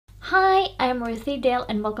Hi, I'm Ruthie Dahle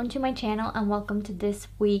and welcome to my channel and welcome to this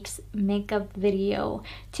week's makeup video.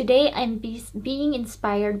 Today I'm being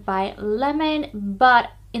inspired by lemon,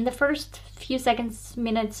 but in the first few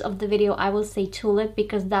minutes of the video I will say tulip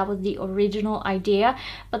because that was the original idea,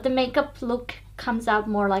 but the makeup look comes out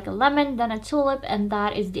more like a lemon than a tulip, and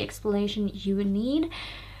that is the explanation you need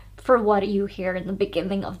for what you hear in the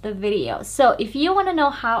beginning of the video. So if you want to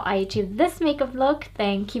know how I achieved this makeup look,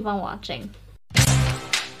 then keep on watching.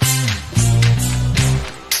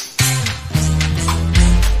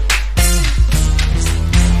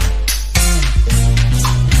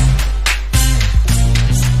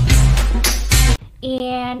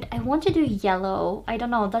 And I want to do yellow. I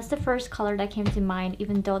don't know, that's the first color that came to mind,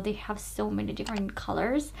 even though they have so many different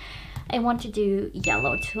colors. I want to do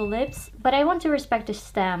yellow tulips, but I want to respect the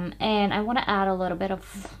stem and I want to add a little bit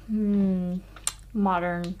of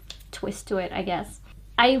modern twist to it, I guess.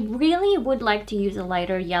 I really would like to use a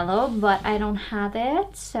lighter yellow, but I don't have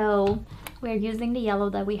it, so we're using the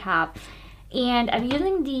yellow that we have. And I'm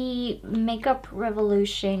using the Makeup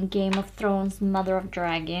Revolution Game of Thrones Mother of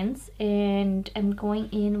Dragons, and I'm going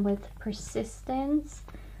in with Persistence,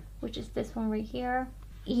 which is this one right here.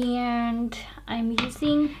 And I'm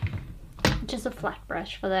using just a flat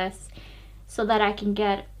brush for this so that I can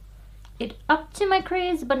get it up to my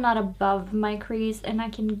crease but not above my crease, and I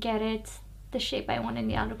can get it the shape I want in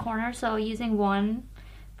the outer corner. So using one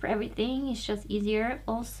for everything is just easier.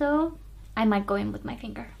 Also, I might go in with my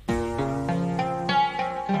finger.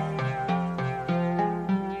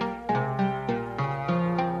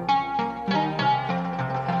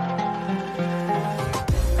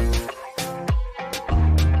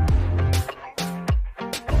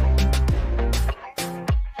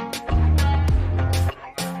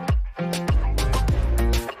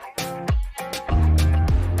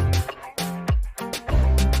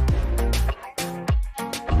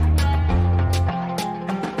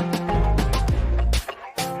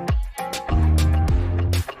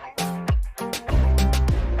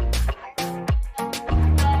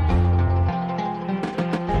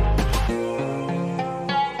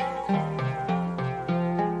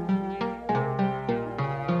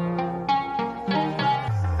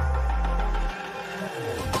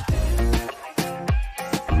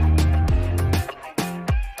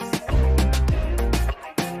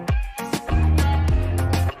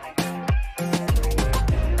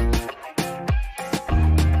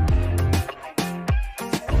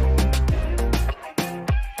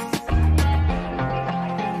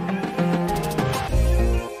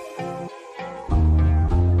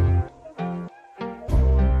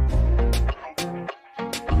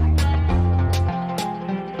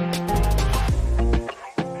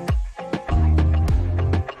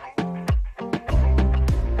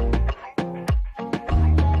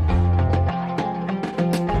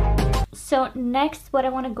 So next, what I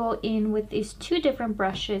want to go in with is two different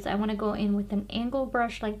brushes. I want to go in with an angle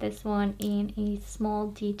brush like this one and a small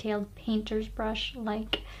detailed painter's brush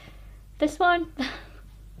like this one.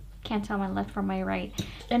 Can't tell my left from my right.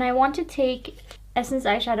 And I want to take Essence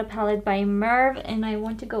Eyeshadow Palette by Merve, and I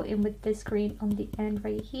want to go in with this green on the end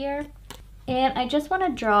right here. And I just want to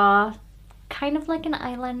draw kind of like an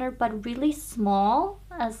eyeliner, but really small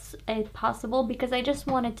as possible because I just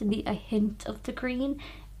want it to be a hint of the green,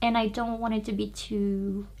 and I don't want it to be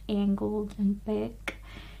too angled and big.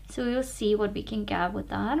 So we'll see what we can get with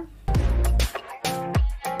that.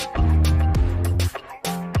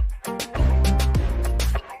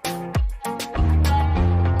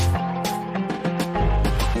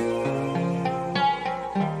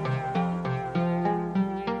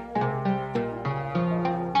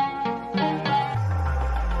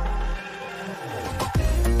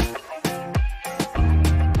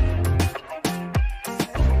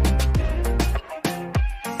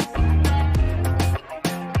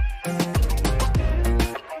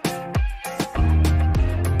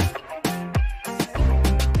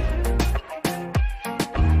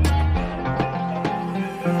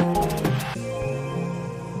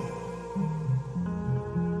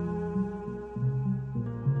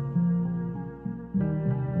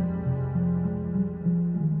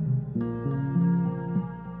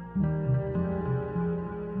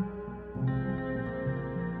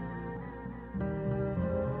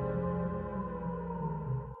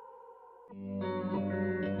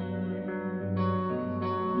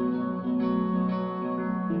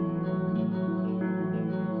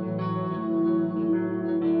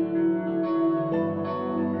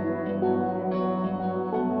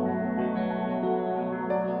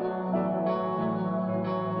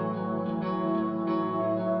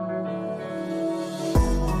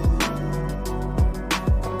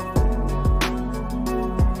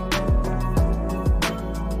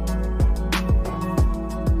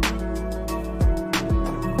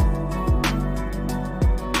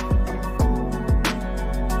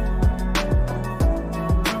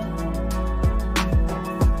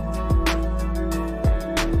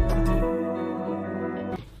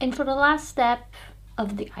 And for the last step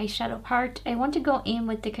of the eyeshadow part, I want to go in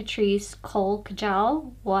with the Catrice Kohl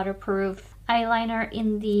Kajal waterproof eyeliner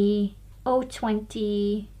in the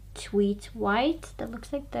 020 Tweet White that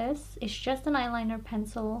looks like this. It's just an eyeliner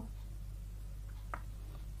pencil.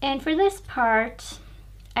 And for this part,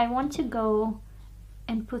 I want to go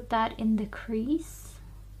and put that in the crease.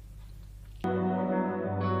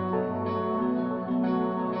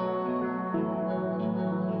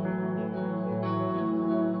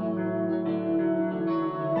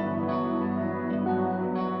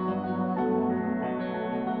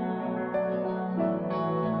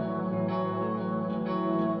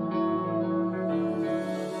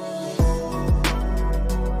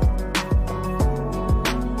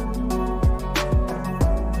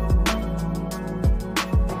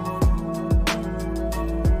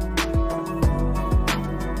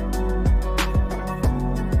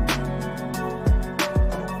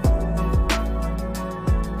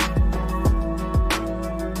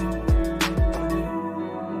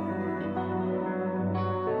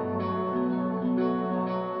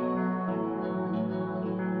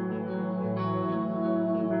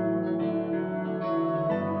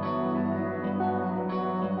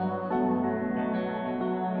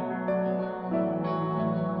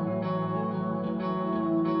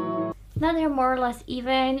 Now they're more or less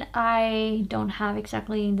even. I don't have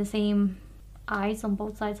exactly the same eyes on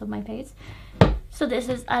both sides of my face, so this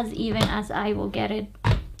is as even as I will get it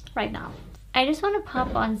right now. I just want to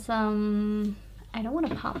pop on some, I don't want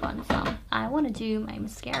to pop on some, I want to do my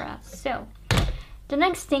mascara. So the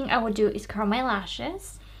next thing I will do is curl my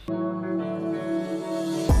lashes.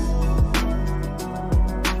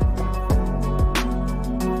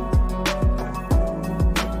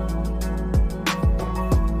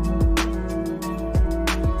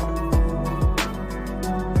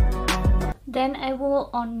 Then I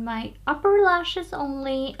will, on my upper lashes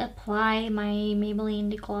only, apply my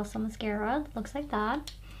Maybelline The Colossal mascara. It looks like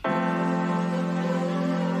that.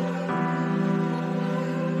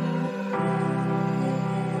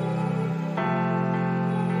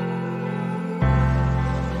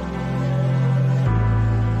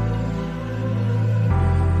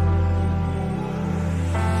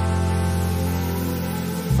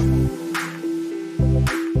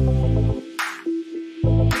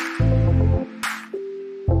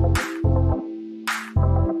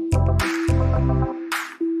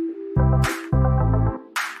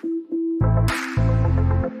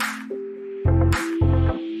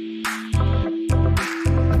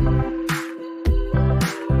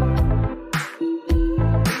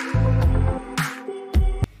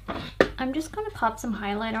 I'm just gonna pop some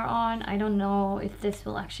highlighter on. I don't know if this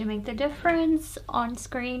will actually make the difference on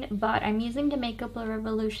screen, but I'm using the Makeup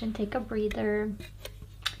Revolution Take a Breather,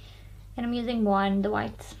 and I'm using the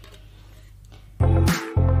white.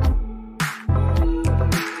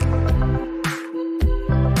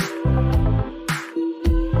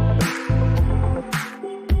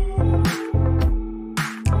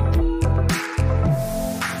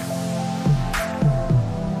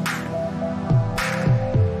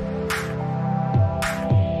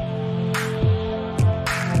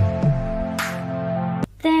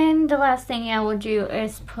 The last thing I will do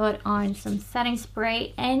is put on some setting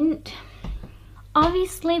spray, and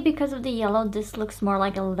obviously because of the yellow this looks more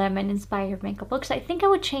like a lemon inspired makeup look, so I think I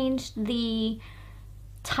would change the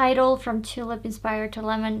title from tulip inspired to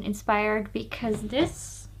lemon inspired, because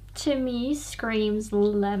this to me screams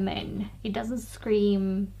lemon. It doesn't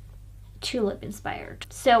scream tulip inspired.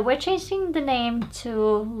 So we're changing the name to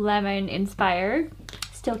lemon inspired.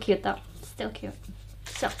 Still cute though, still cute.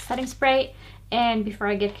 So setting spray. And before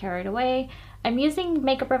I get carried away, I'm using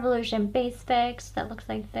Makeup Revolution Base Fix that looks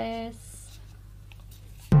like this.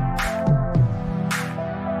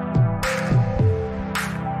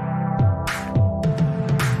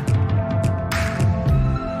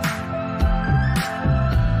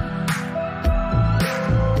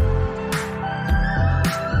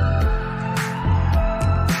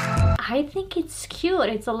 I think it's cute.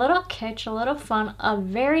 It's a little kitsch, a little fun,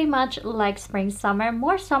 very much like spring summer,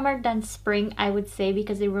 more summer than spring I would say,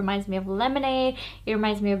 because it reminds me of lemonade, it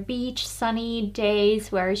reminds me of beach sunny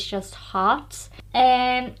days where it's just hot,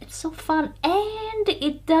 and it's so fun. And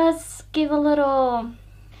it does give a little,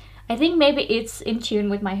 I think maybe it's in tune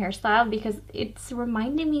with my hairstyle, because it's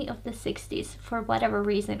reminding me of the 60s for whatever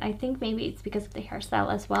reason. I think maybe it's because of the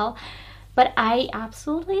hairstyle as well. But I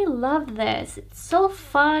absolutely love this. It's so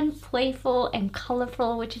fun, playful, and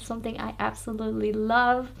colorful, which is something I absolutely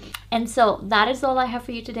love. And so that is all I have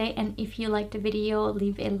for you today. And if you liked the video,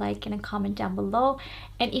 leave a like and a comment down below.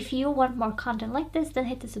 And if you want more content like this, then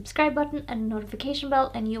hit the subscribe button and notification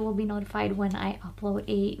bell, and you will be notified when I upload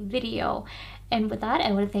a video. And with that,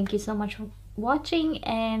 I want to thank you so much for watching,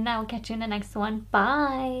 and I'll catch you in the next one.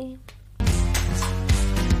 Bye!